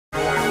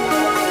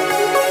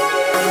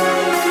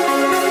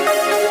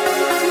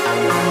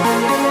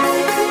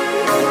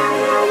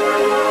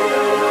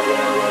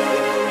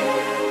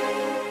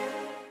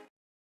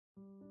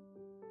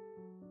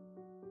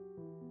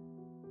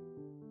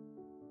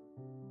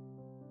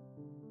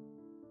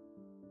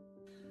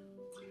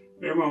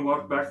Hey everyone,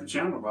 welcome back to the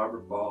channel.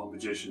 Robert Ball,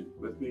 Magician.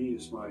 With me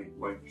is my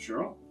wife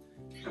Cheryl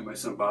and my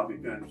son Bobby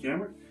behind the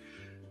camera.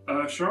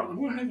 Cheryl, I'm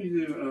going to have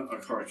you do a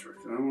card trick.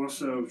 And I'm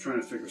also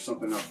trying to figure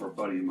something out for a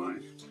buddy of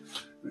mine.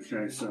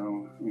 Okay, so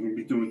I'm going to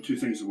be doing two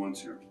things at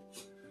once here.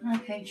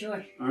 Okay,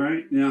 joy.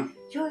 Alright, now.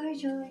 Joy.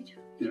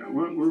 Yeah,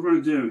 what we're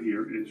going to do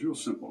here is real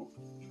simple.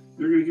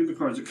 You're going to give the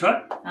cards a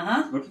cut.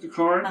 Look at the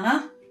card.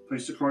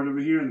 Place the card over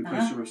here and then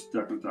place the rest of the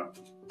deck on top.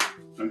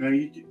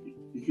 Okay,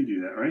 you can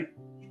do that, right?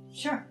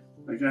 Sure.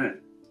 Right, go ahead.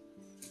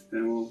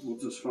 And we'll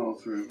just follow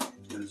through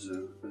as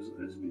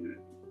needed.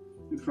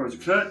 Give the cards a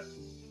cut.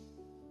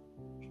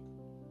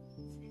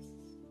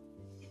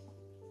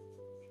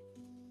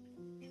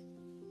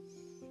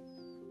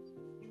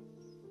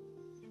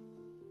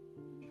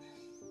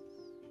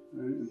 All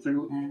right, and take a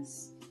look.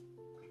 Yes.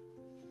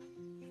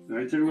 All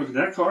right, take a look at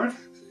that card.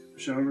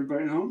 Show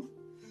everybody at home.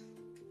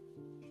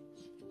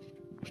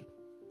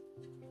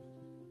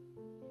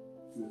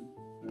 All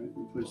right,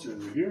 we'll place it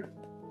over here.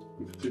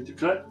 You complete the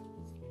cut.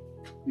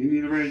 You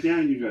need to write it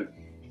down. You good?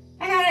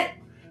 I got it.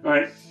 All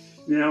right.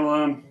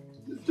 Now,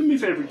 do me a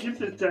favor. Give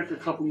the deck a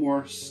couple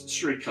more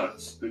straight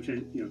cuts.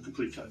 Okay,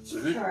 complete cuts.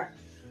 Okay? Sure.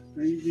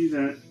 Now you do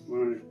that.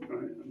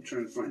 I'm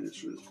trying to find this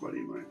for this buddy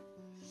of mine.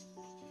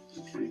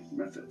 Okay,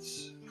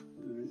 methods.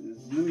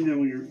 Let me know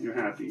when you're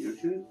happy.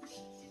 Okay.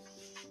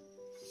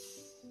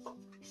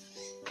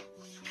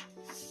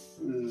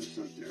 It's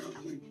not there, I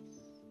think.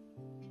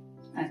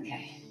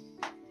 Okay.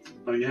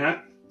 Are you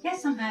happy?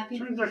 Yes, I'm happy.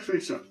 Turn the deck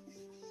face up.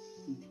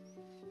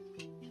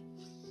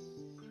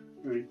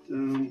 All right.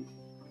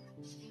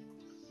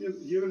 Give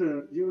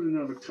it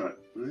another cut.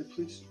 All right,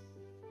 please.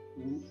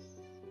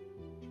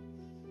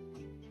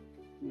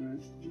 All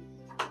right.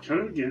 Cut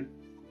it again.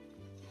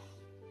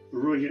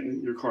 We're really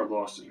getting your card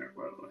lost in there,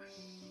 by the way.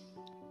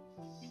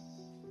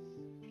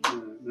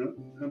 No,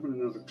 how about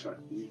another cut?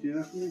 Can you do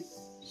that for me?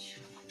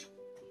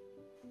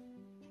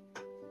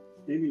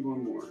 Maybe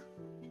one more.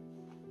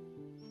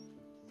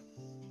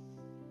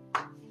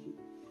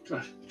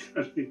 Cut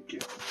it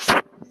again.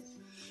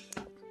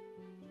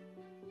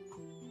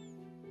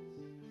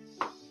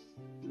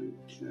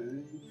 Okay.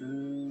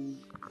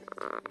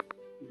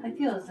 I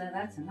feel as though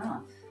that's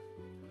enough.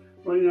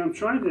 Well, I'm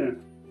trying to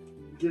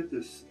get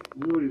this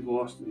really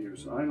lost in here,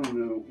 so I don't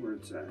know where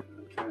it's at.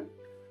 Okay.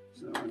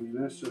 So I mean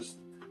that's just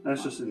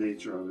the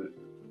nature of it.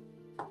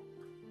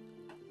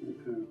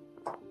 Okay.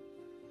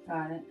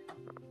 Got it.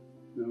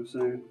 You know what I'm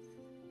saying?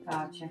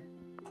 Gotcha.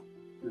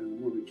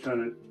 And when we cut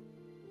it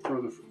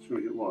further, it's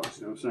going to get lost.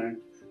 You know what I'm saying?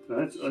 So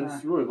that's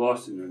Sure. really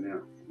lost in there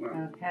now.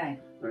 Wow. Okay.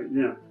 Right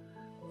now,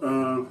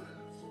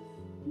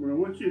 what I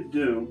want you to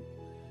do,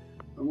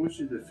 I want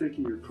you to think of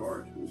your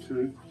card.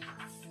 Okay.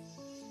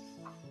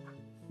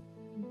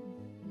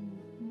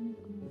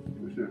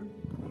 Okay.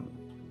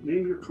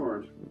 Name your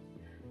card.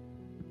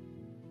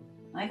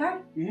 My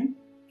card? Mm-hmm.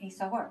 Ace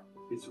of Hearts.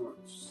 Ace of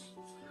Hearts.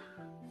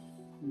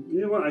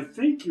 You know what? I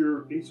think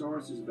your Ace of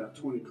Hearts is about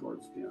 20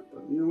 cards down.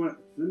 But you know what?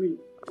 Let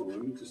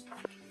me just.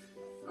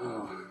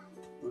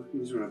 Well,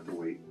 he's gonna have to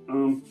wait.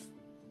 All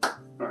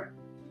right.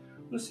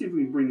 Let's see if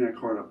we can bring that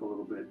card up a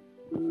little bit.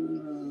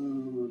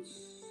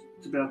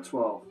 It's about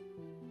 12.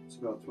 It's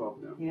about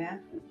 12 now. Yeah.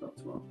 It's about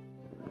 12.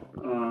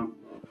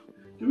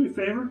 Do me a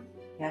favor.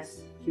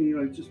 Yes. Can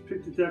you just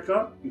pick the deck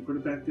up and put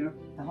it back down?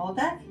 The whole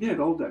deck? Yeah,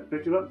 the whole deck.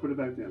 Pick it up, put it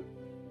back down.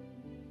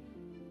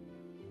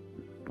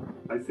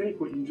 I think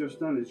what you just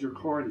done is your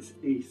card is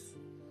ace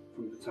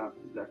from the top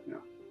of the deck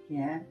now.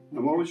 Yeah.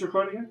 And what was your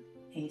card again?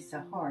 Ace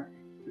of Hearts.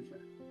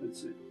 Okay,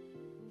 let's see.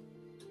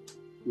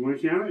 You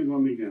want to count it or you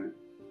want me to count it?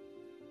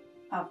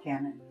 I'll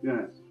count it. Go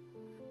ahead.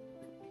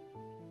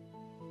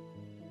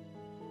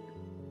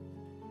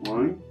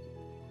 1,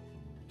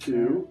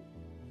 2,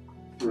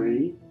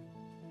 3,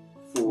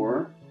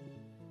 4,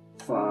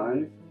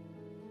 5,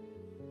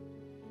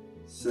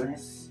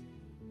 6,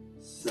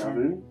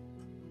 7,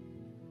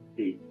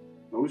 8.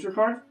 What was your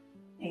card?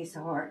 Ace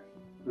of Hearts.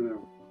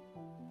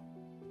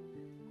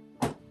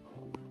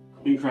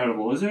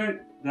 Incredible, isn't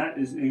it? That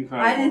is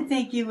incredible. I didn't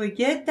think you would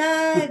get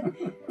that.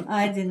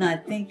 I did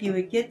not think you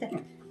would get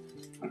that.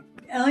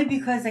 Only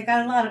because I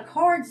got a lot of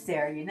cards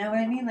there, you know what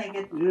I mean? Like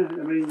it, yeah,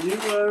 I mean,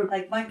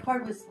 like my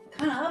card was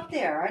kind of up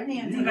there. I didn't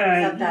even think it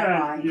was up that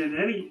high.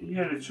 You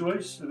had a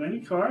choice of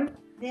any card?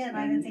 Yeah, and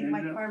I didn't think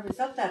my card was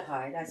up that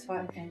high. That's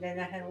why, and then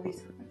I had all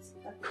these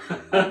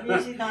cards. I'm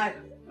usually not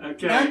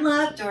none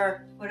left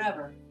or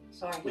whatever.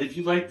 Sorry. If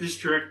you like this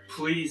trick,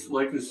 please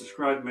like and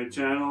subscribe to my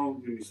channel.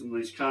 Give me some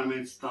nice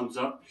comments, thumbs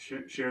up,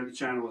 share the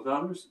channel with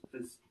others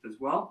as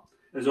well.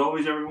 As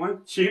always,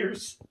 everyone,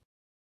 cheers.